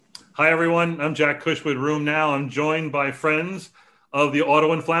Hi, everyone. I'm Jack Cush with Room Now. I'm joined by friends of the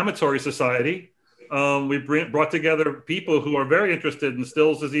Autoinflammatory Society. We brought together people who are very interested in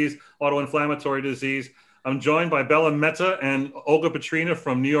Still's disease, autoinflammatory disease. I'm joined by Bella Mehta and Olga Petryna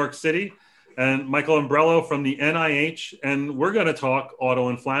from New York City and Michael Ombrello from the NIH, and we're going to talk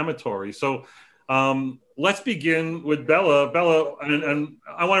autoinflammatory. So let's begin with Bella. Bella, and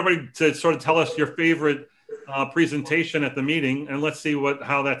I want everybody to sort of tell us your favorite presentation at the meeting, and let's see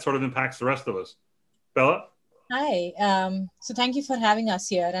how that sort of impacts the rest of us. Bella? Hi. So thank you for having us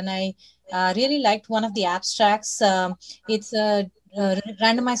here. And I really liked one of the abstracts. It's a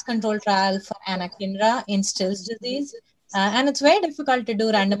randomized control trial for anakinra in Still's disease. And it's very difficult to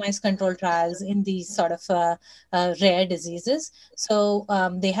do randomized control trials in these sort of rare diseases. So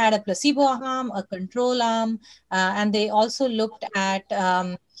they had a placebo arm, a control arm, and they also looked at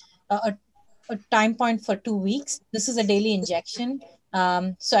a time point for 2 weeks. This is a daily injection.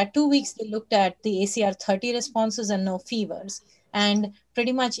 So at 2 weeks, they looked at the ACR 30 responses and no fevers. And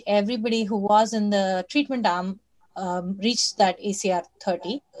pretty much everybody who was in the treatment arm reached that ACR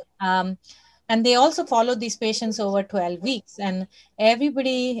 30. And they also followed these patients over 12 weeks. And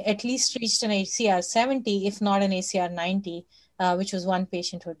everybody at least reached an ACR 70, if not an ACR 90. Which was one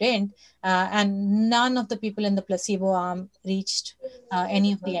patient who didn't, and none of the people in the placebo arm reached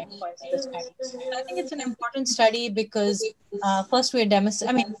any of the endpoints of the study. So I think it's an important study because first we're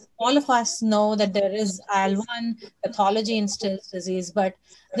demonstrating, all of us know that there is IL-1 pathology in Still's disease, but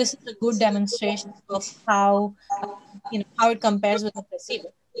this is a good demonstration of how it compares with the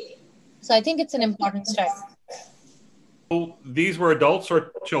placebo. So I think it's an important study. So these were adults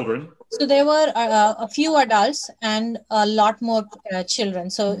or children? So there were a few adults and a lot more children.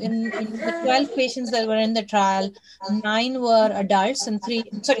 So in the 12 patients that were in the trial, 9 were adults and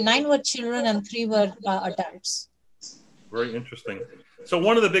 9 were children and 3 were adults. Very interesting. So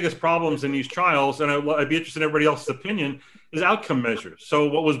one of the biggest problems in these trials, and I'd be interested in everybody else's opinion, is outcome measures. So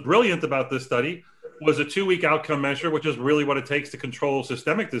what was brilliant about this study was a 2-week outcome measure, which is really what it takes to control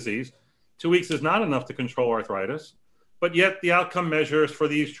systemic disease. 2 weeks is not enough to control arthritis. But yet the outcome measures for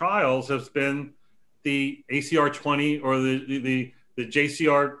these trials has been the ACR 20 or the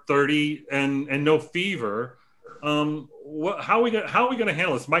JCR 30 and no fever. How are we going to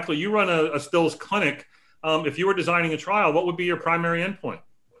handle this? Michael, you run a Still's clinic. If you were designing a trial, what would be your primary endpoint?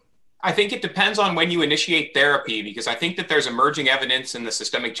 I think it depends on when you initiate therapy, because I think that there's emerging evidence in the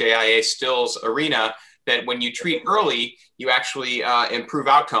systemic JIA Still's arena that when you treat early, you actually improve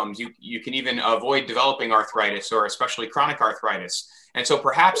outcomes. You can even avoid developing arthritis or especially chronic arthritis. And so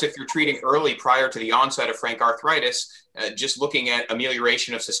perhaps if you're treating early prior to the onset of frank arthritis, just looking at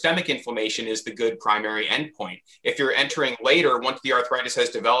amelioration of systemic inflammation is the good primary endpoint. If you're entering later, once the arthritis has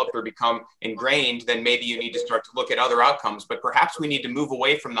developed or become ingrained, then maybe you need to start to look at other outcomes. But perhaps we need to move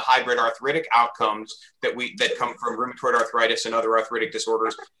away from the hybrid arthritic outcomes that come from rheumatoid arthritis and other arthritic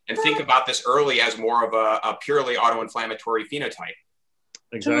disorders and think about this early as more of a purely autoinflammatory phenotype.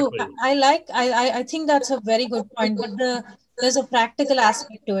 Exactly. True. I think that's a very good point, but there's a practical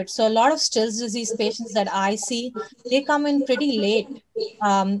aspect to it. So a lot of Still's disease patients that I see, they come in pretty late.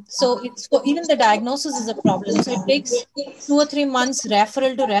 So even the diagnosis is a problem. So it takes 2 or 3 months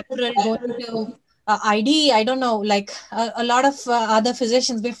referral to referral going to ID. I don't know, like a lot of other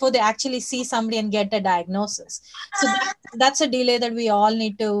physicians before they actually see somebody and get a diagnosis. So that's a delay that we all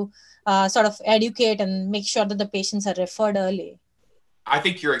need to sort of educate and make sure that the patients are referred early. I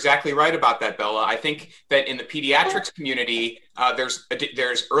think you're exactly right about that, Bella. I think that in the pediatrics community,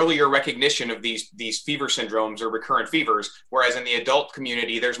 there's earlier recognition of these fever syndromes or recurrent fevers, whereas in the adult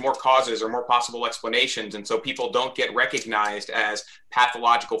community, there's more causes or more possible explanations. And so people don't get recognized as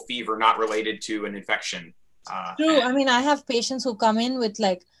pathological fever not related to an infection. True. I have patients who come in with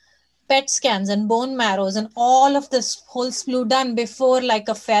like PET scans and bone marrows and all of this whole slew done before like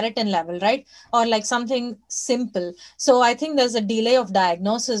a ferritin level, right? Or like something simple. So I think there's a delay of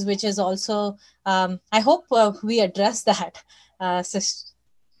diagnosis, which is also, I hope we address that.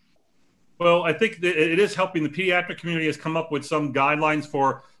 Well, I think that it is helping. The pediatric community has come up with some guidelines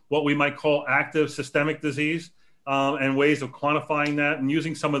for what we might call active systemic disease and ways of quantifying that and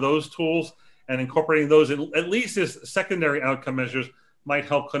using some of those tools and incorporating those at least as secondary outcome measures might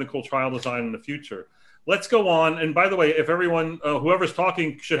help clinical trial design in the future. Let's go on. And by the way, if everyone, whoever's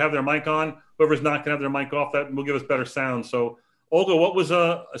talking should have their mic on, whoever's not can have their mic off, that will give us better sound. So Olga, what was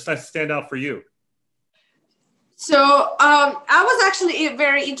a standout for you? So I was actually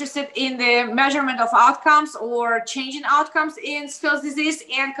very interested in the measurement of outcomes or changing outcomes in Still's disease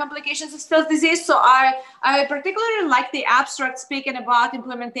and complications of Still's disease. So I particularly like the abstract speaking about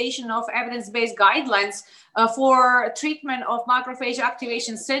implementation of evidence-based guidelines for treatment of macrophage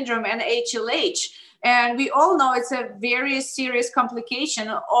activation syndrome and HLH. And we all know it's a very serious complication,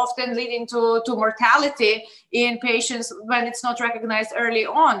 often leading to mortality in patients when it's not recognized early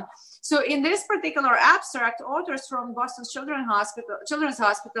on. So in this particular abstract, authors from Boston Children's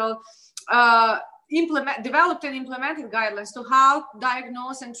Hospital developed and implemented guidelines to how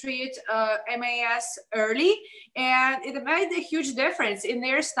diagnose and treat MAS early. And it made a huge difference. In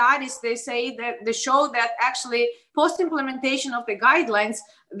their studies, they say that they show that actually post-implementation of the guidelines,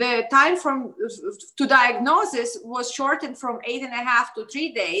 the time to diagnosis was shortened from 8.5 to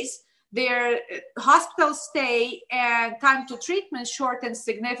 3 days. Their hospital stay and time to treatment shortened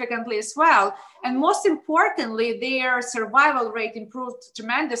significantly as well. And most importantly, their survival rate improved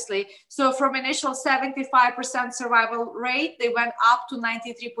tremendously. So from initial 75% survival rate, they went up to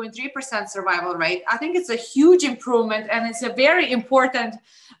 93.3% survival rate. I think it's a huge improvement, and it's a very important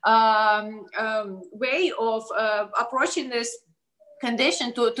way of approaching this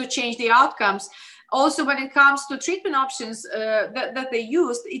condition to change the outcomes. Also, when it comes to treatment options that they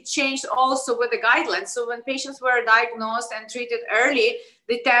used, it changed also with the guidelines. So when patients were diagnosed and treated early,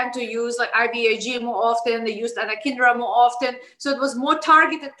 they tend to use like IVIG more often, they used anakinra more often. So it was more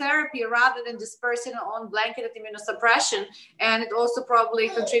targeted therapy rather than dispersing on blanketed immunosuppression. And it also probably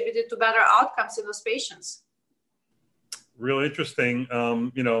contributed to better outcomes in those patients. Really interesting.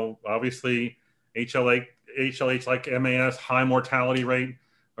 Obviously HLH like MAS, high mortality rate.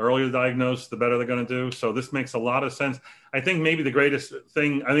 Earlier diagnosed, the better they're going to do. So this makes a lot of sense. I think maybe the greatest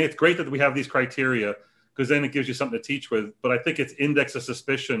thing, I mean, it's great that we have these criteria because then it gives you something to teach with. But I think it's index of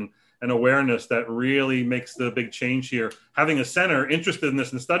suspicion and awareness that really makes the big change here. Having a center interested in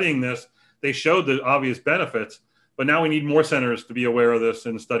this and studying this, they showed the obvious benefits. But now we need more centers to be aware of this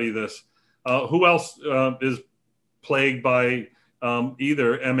and study this. Who else is plagued by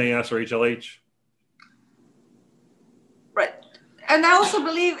either MAS or HLH? Right. And I also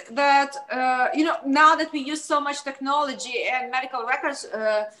believe that, now that we use so much technology and medical records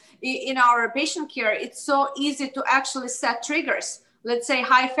in our patient care, it's so easy to actually set triggers. Let's say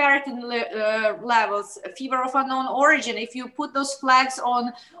high ferritin levels, fever of unknown origin. If you put those flags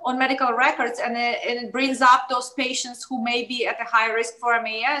on medical records and it brings up those patients who may be at a high risk for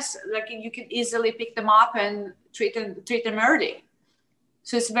MAS, like you can easily pick them up and treat them early.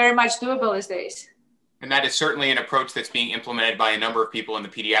 So it's very much doable these days. And that is certainly an approach that's being implemented by a number of people in the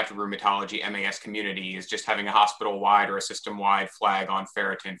pediatric rheumatology MAS community, is just having a hospital-wide or a system-wide flag on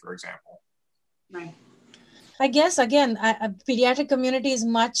ferritin, for example. Right. I guess, again, pediatric community is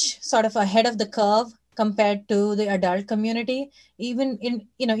much sort of ahead of the curve compared to the adult community. Even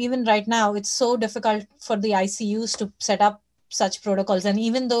right now, it's so difficult for the ICUs to set up such protocols. And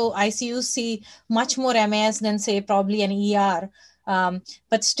even though ICUs see much more MAS than, say, probably an ER,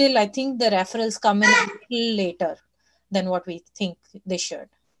 but still, I think the referrals come in a little later than what we think they should.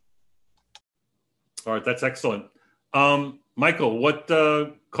 All right, that's excellent. Michael, what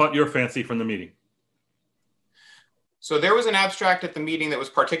caught your fancy from the meeting? So there was an abstract at the meeting that was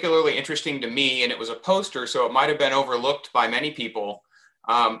particularly interesting to me, and it was a poster, so it might have been overlooked by many people.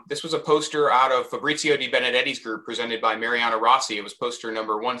 This was a poster out of Fabrizio Di Benedetti's group presented by Mariana Rossi. It was poster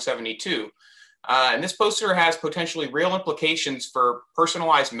number 172. And this poster has potentially real implications for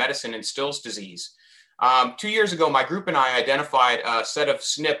personalized medicine in Still's disease. 2 years ago, my group and I identified a set of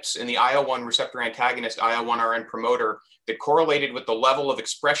SNPs in the IL-1 receptor antagonist IL-1RN promoter that correlated with the level of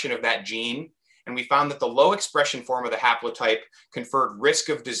expression of that gene. And we found that the low expression form of the haplotype conferred risk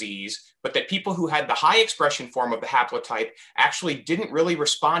of disease, but that people who had the high expression form of the haplotype actually didn't really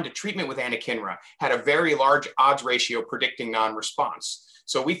respond to treatment with anakinra, had a very large odds ratio predicting non-response.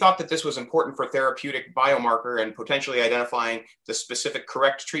 So we thought that this was important for therapeutic biomarker and potentially identifying the specific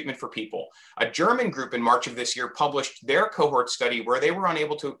correct treatment for people. A German group in March of this year published their cohort study where they were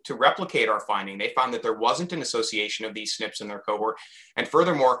unable to replicate our finding. They found that there wasn't an association of these SNPs in their cohort. And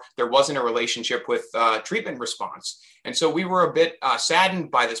furthermore, there wasn't a relationship with treatment response. And so we were a bit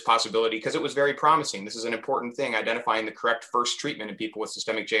saddened by this possibility because it was very promising. This is an important thing, identifying the correct first treatment in people with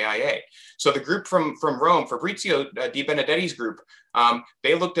systemic JIA. So the group from Rome, Fabrizio Di Benedetti's group,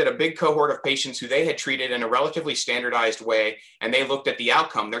 they looked at a big cohort of patients who they had treated in a relatively standardized way, and they looked at the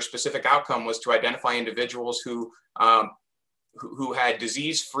outcome. Their specific outcome was to identify individuals who had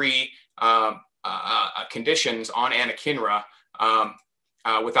disease-free conditions on anakinra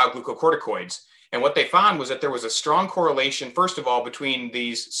without glucocorticoids. And what they found was that there was a strong correlation, first of all, between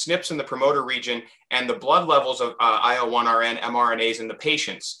these SNPs in the promoter region and the blood levels of IL-1RN mRNAs in the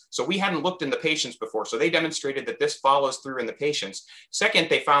patients. So we hadn't looked in the patients before. So they demonstrated that this follows through in the patients. Second,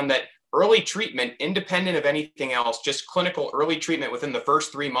 they found that early treatment, independent of anything else, just clinical early treatment within the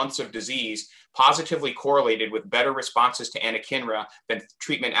first 3 months of disease positively correlated with better responses to anakinra than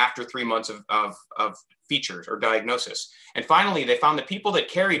treatment after 3 months of features or diagnosis. And finally, they found that people that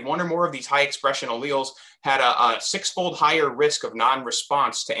carried one or more of these high expression alleles had a 6-fold higher risk of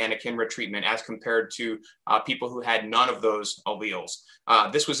non-response to anakinra treatment as compared to people who had none of those alleles.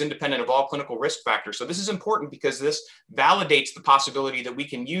 This was independent of all clinical risk factors. So this is important because this validates the possibility that we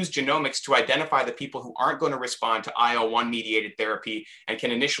can use genomics to identify the people who aren't going to respond to IL-1 mediated therapy and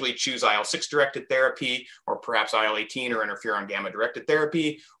can initially choose IL-6 directed therapy, or perhaps IL-18 or interferon gamma directed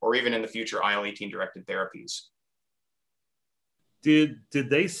therapy, or even in the future IL-18 directed therapies. Did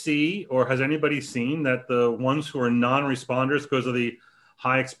they see, or has anybody seen that the ones who are non-responders because of the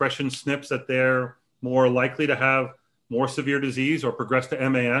high expression SNPs, that they're more likely to have more severe disease or progress to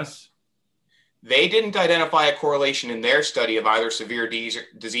MAS? They didn't identify a correlation in their study of either severe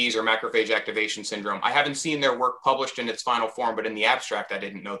disease or macrophage activation syndrome. I haven't seen their work published in its final form, but in the abstract, I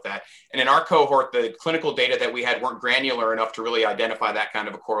didn't note that. And in our cohort, the clinical data that we had weren't granular enough to really identify that kind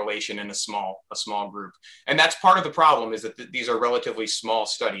of a correlation in a small group. And that's part of the problem, is that these are relatively small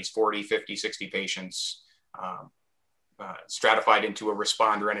studies, 40, 50, 60 patients stratified into a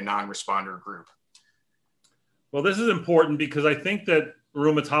responder and a non-responder group. Well, this is important because I think that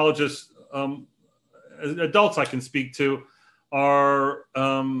rheumatologists, adults I can speak to, are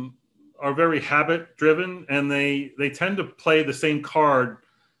very habit driven, and they tend to play the same card,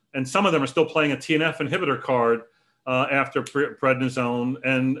 and some of them are still playing a TNF inhibitor card after prednisone,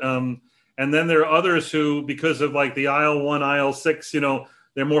 and then there are others who, because of like the IL-1, IL-6,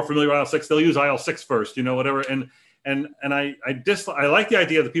 they're more familiar with IL-6, they'll use IL-6 first, whatever, and I like the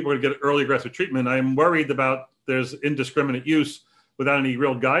idea that people are going to get early aggressive treatment. I'm worried about there's indiscriminate use without any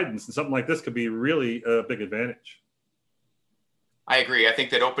real guidance, and something like this could be really a big advantage. I agree. I think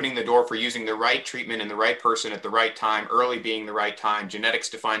that opening the door for using the right treatment in the right person at the right time, early being the right time, genetics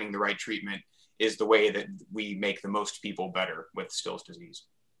defining the right treatment, is the way that we make the most people better with Still's disease.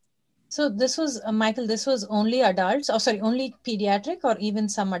 So this was, Michael, this was only adults, only pediatric, or even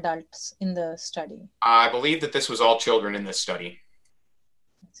some adults in the study? I believe that this was all children in this study.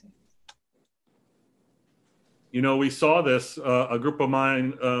 We saw this, a group of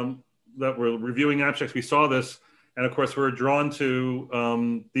mine that were reviewing abstracts, we saw this, and of course we're drawn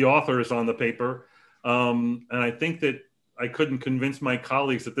to the authors on the paper. And I think that I couldn't convince my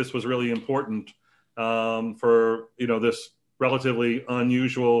colleagues that this was really important for, this relatively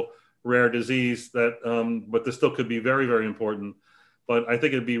unusual rare disease, but this still could be very, very important. But I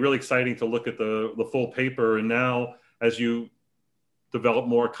think it'd be really exciting to look at the full paper. And now, as you develop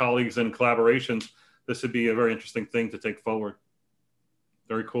more colleagues and collaborations, this would be a very interesting thing to take forward.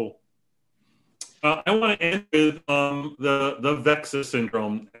 Very cool. I want to end with the VEXA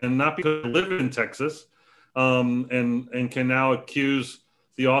syndrome, and not because I live in Texas and can now accuse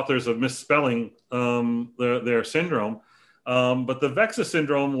the authors of misspelling their syndrome. But the VEXA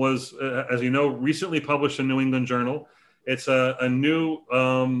syndrome was, as you know, recently published in New England Journal. It's a new,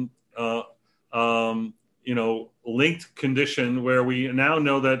 linked condition where we now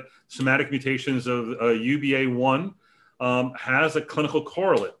know that somatic mutations of UBA1 has a clinical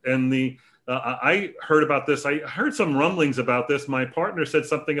correlate. And I heard about this. I heard some rumblings about this. My partner said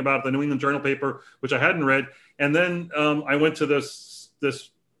something about the New England Journal paper, which I hadn't read. And then I went to this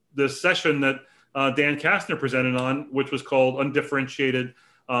session that Dan Kastner presented on, which was called Undifferentiated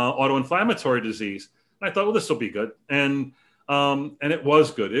Autoinflammatory Disease. And I thought, well, this will be good. And it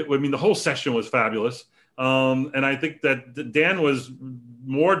was good. The whole session was fabulous. And I think that Dan was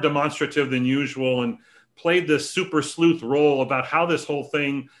more demonstrative than usual and played this super sleuth role about how this whole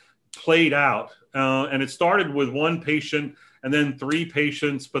thing played out. And it started with one patient and then 3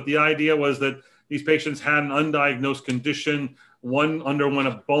 patients. But the idea was that these patients had an undiagnosed condition. One underwent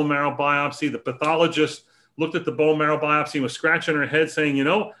a bone marrow biopsy. The pathologist looked at the bone marrow biopsy and was scratching her head saying,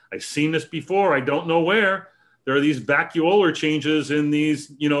 I've seen this before. I don't know where. There are these vacuolar changes in these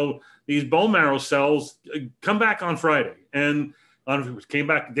bone marrow cells. Come back on Friday. And came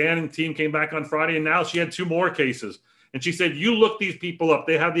back, Dan and team came back on Friday, and now she had 2 more cases. And she said, you look these people up.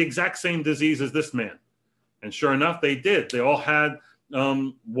 They have the exact same disease as this man. And sure enough, they did. They all had,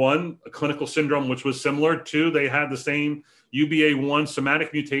 1, a clinical syndrome, which was similar. 2, they had the same UBA1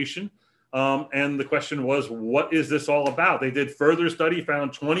 somatic mutation. And the question was, what is this all about? They did further study,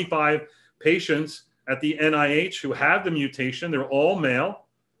 found 25 patients at the NIH who had the mutation. They're all male.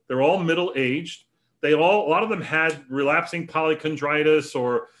 They're all middle-aged. A lot of them had relapsing polychondritis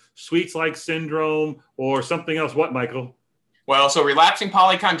or Sweets-like syndrome or something else. What, Michael? Well, so relapsing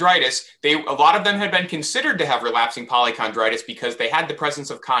polychondritis, a lot of them had been considered to have relapsing polychondritis because they had the presence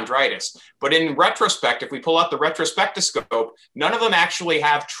of chondritis. But in retrospect, if we pull out the retrospectoscope, none of them actually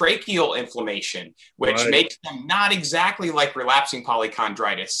have tracheal inflammation, which makes them not exactly like relapsing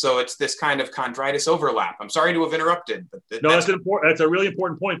polychondritis. So it's this kind of chondritis overlap. I'm sorry to have interrupted. But that's a really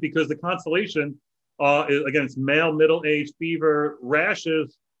important point, because the constellation is, again, it's male, middle-aged fever,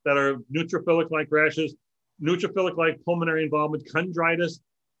 rashes that are neutrophilic-like rashes, neutrophilic-like pulmonary involvement, chondritis,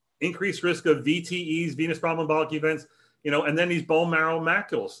 increased risk of VTEs, venous thromboembolic events, and then these bone marrow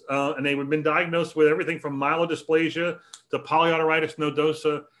macules. And they have been diagnosed with everything from myelodysplasia to polyarteritis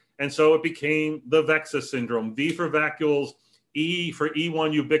nodosa. And so it became the VEXA syndrome, V for vacuoles, E for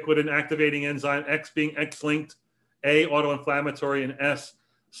E1 ubiquitin activating enzyme, X being X-linked, A autoinflammatory, and S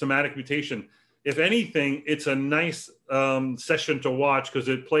somatic mutation. If anything, it's a nice session to watch because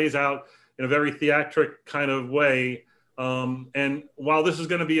it plays out in a very theatric kind of way. And while this is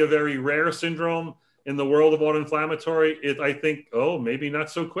going to be a very rare syndrome in the world of autoinflammatory, I think, maybe not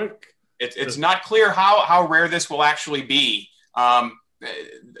so quick. It's not clear how rare this will actually be.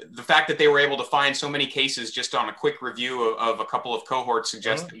 The fact that they were able to find so many cases just on a quick review of a couple of cohorts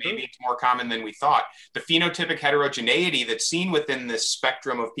suggests that maybe it's more common than we thought. The phenotypic heterogeneity that's seen within this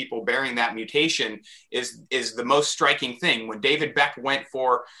spectrum of people bearing that mutation is the most striking thing. When David Beck went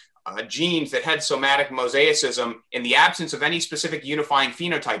for genes that had somatic mosaicism in the absence of any specific unifying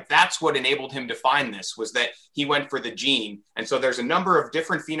phenotype, that's what enabled him to find this, was that he went for the gene. And so there's a number of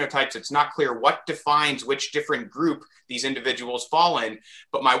different phenotypes. It's not clear what defines which different group these individuals fall in.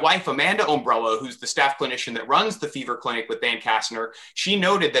 But my wife, Amanda Ombrello, who's the staff clinician that runs the fever clinic with Dan Kastner, she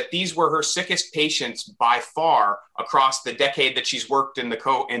noted that these were her sickest patients by far across the decade that she's worked in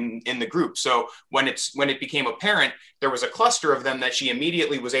the group. So when it became apparent, there was a cluster of them that she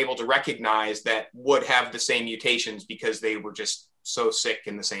immediately was able to recognize that would have the same mutations because they were just so sick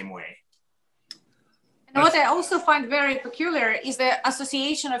in the same way. And what I also find very peculiar is the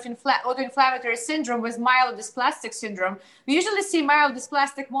association of autoinflammatory syndrome with myelodysplastic syndrome. We usually see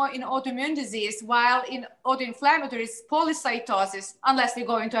myelodysplastic more in autoimmune disease, while in autoinflammatory is polycytosis, unless we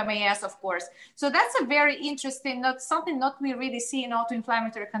go into MAS, of course. So that's a very interesting, something not we really see in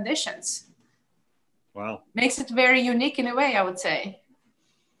autoinflammatory conditions. Wow. Makes it very unique in a way, I would say.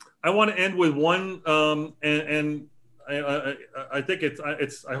 I want to end with one, and I think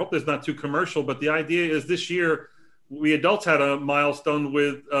it's. I hope it's not too commercial, but the idea is this year we adults had a milestone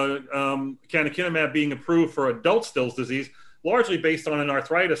with canakinumab being approved for adult Still's disease, largely based on an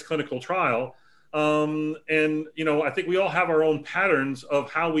arthritis clinical trial. And I think we all have our own patterns of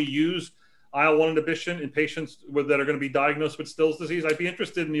how we use IL-1 inhibition in patients that are going to be diagnosed with Still's disease. I'd be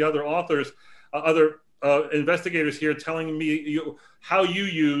interested in the other authors, investigators here telling me how you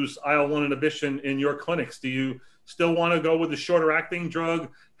use IL-1 inhibition in your clinics. Do you still want to go with the shorter acting drug?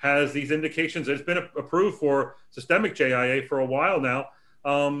 Has these indications? It's been approved for systemic JIA for a while now.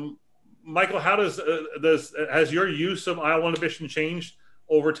 Michael, how has your use of IL-1 inhibition changed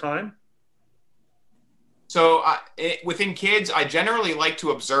over time? So within kids, I generally like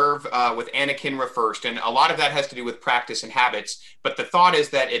to observe with anakinra first, and a lot of that has to do with practice and habits. But the thought is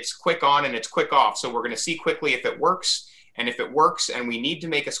that it's quick on and it's quick off. So we're going to see quickly if it works. And if it works and we need to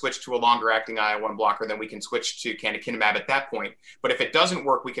make a switch to a longer acting IL-1 blocker, then we can switch to canakinumab at that point. But if it doesn't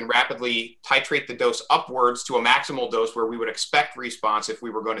work, we can rapidly titrate the dose upwards to a maximal dose where we would expect response if we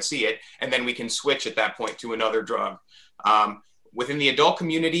were going to see it. And then we can switch at that point to another drug. Within the adult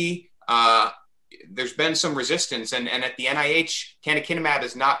community, there's been some resistance, and at the NIH, canakinumab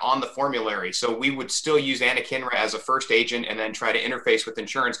is not on the formulary. So we would still use anakinra as a first agent and then try to interface with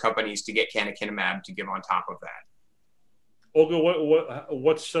insurance companies to get canakinumab to give on top of that. Olga,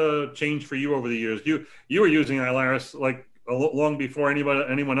 what's changed for you over the years? You were using Ilaris like long before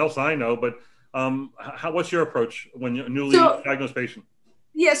anyone else I know, but what's your approach when you're a newly diagnosed patient?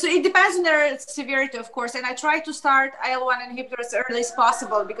 Yeah, so it depends on their severity, of course, and I try to start IL-1 inhibitors as early as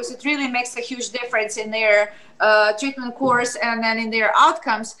possible because it really makes a huge difference in their treatment course and then in their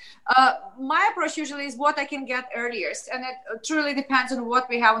outcomes. My approach usually is what I can get earliest, and it truly depends on what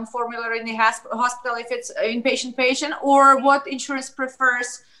we have on formulary in the hospital, if it's inpatient patient, or what insurance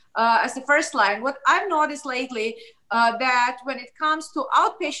prefers as the first line. What I've noticed lately that when it comes to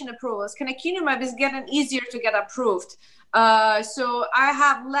outpatient approvals, canakinumab is getting easier to get approved. So I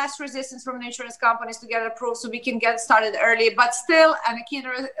have less resistance from the insurance companies to get approved, so we can get started early. But still,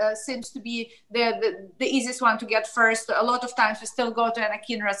 anakinra seems to be the easiest one to get first. A lot of times we still go to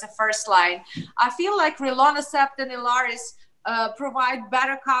anakinra as a first line. I feel like rilonacept and Ilaris provide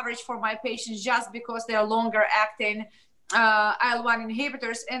better coverage for my patients just because they're longer acting IL-1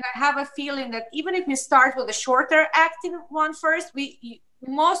 inhibitors. And I have a feeling that even if we start with a shorter acting one first,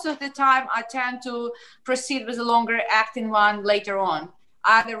 most of the time I tend to proceed with a longer acting one later on,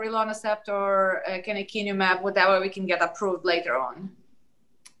 either rilonacept or canakinumab, whatever we can get approved later on.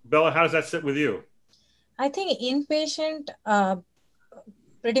 Bella, how does that sit with you? I think inpatient,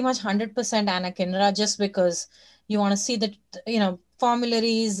 pretty much 100% anakinra, just because you want to see the,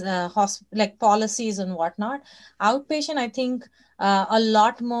 formularies, like policies and whatnot. Outpatient, I think a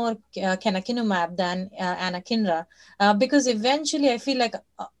lot more canakinumab than anakinra, because eventually I feel like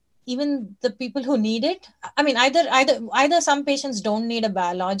even the people who need it, I mean, either some patients don't need a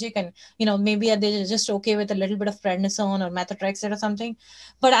biologic and, maybe they're just okay with a little bit of prednisone or methotrexate or something.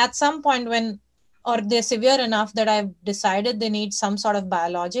 But at some point or they're severe enough that I've decided they need some sort of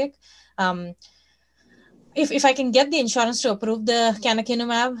biologic, if I can get the insurance to approve the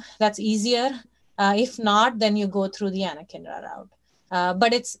canakinumab, that's easier. If not, then you go through the anakinra route.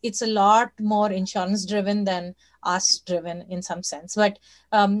 But it's a lot more insurance driven than us driven in some sense. But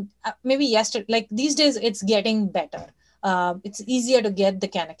maybe yesterday, like these days, it's getting better. It's easier to get the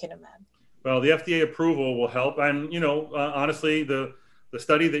canakinumab. Well, the FDA approval will help. And, honestly, the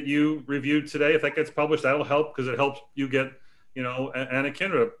study that you reviewed today, if that gets published, that'll help because it helps you get,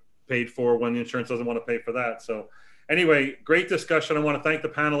 anakinra paid for when the insurance doesn't want to pay for that. So anyway, great discussion. I want to thank the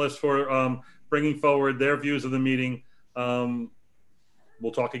panelists for bringing forward their views of the meeting.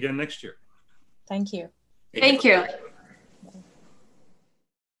 We'll talk again next year. Thank you. Thank you.